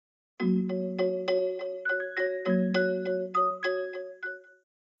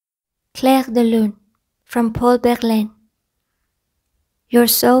Clair de Lune from Paul Verlaine. Your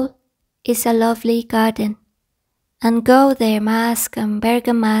soul is a lovely garden, and go there mask and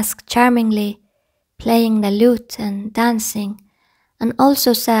bergamask charmingly, playing the lute and dancing, and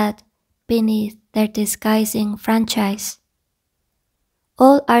also sad beneath their disguising franchise.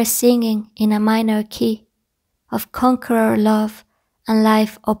 All are singing in a minor key of conqueror love and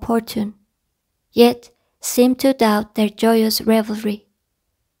life opportune, yet seem to doubt their joyous revelry,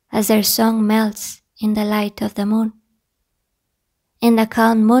 as their song melts in the light of the moon. In the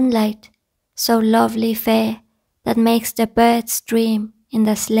calm moonlight, so lovely fair, that makes the birds dream in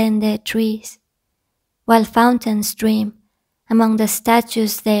the slender trees, while fountains dream among the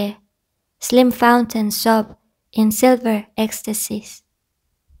statues there, slim fountains sob in silver ecstasies.